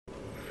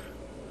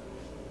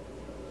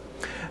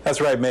That's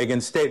right,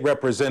 Megan. State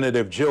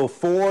Representative Jill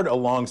Ford,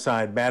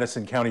 alongside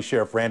Madison County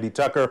Sheriff Randy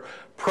Tucker,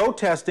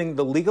 protesting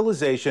the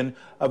legalization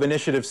of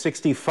Initiative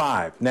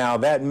 65. Now,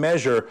 that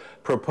measure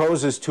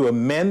proposes to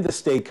amend the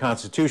state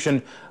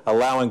constitution,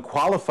 allowing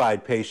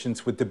qualified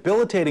patients with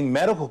debilitating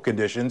medical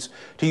conditions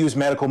to use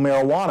medical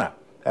marijuana.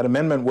 That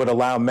amendment would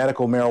allow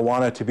medical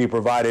marijuana to be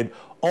provided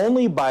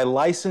only by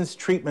licensed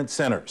treatment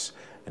centers.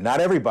 And not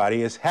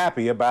everybody is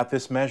happy about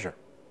this measure.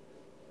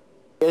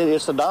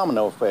 It's a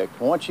domino effect.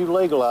 Once you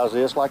legalize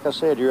this, like I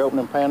said, you're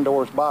opening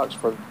Pandora's box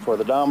for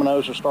the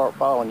dominoes to start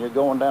falling. You're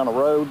going down a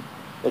road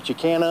that you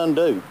can't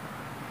undo.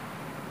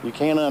 You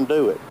can't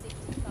undo it.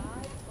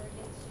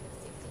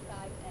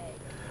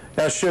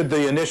 Now, should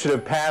the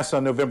initiative pass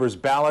on November's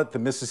ballot, the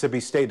Mississippi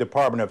State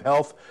Department of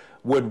Health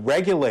would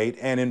regulate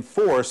and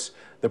enforce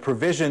the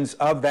provisions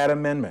of that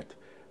amendment.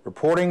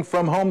 Reporting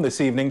from home this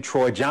evening,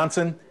 Troy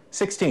Johnson,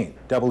 16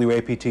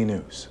 WAPT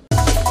News.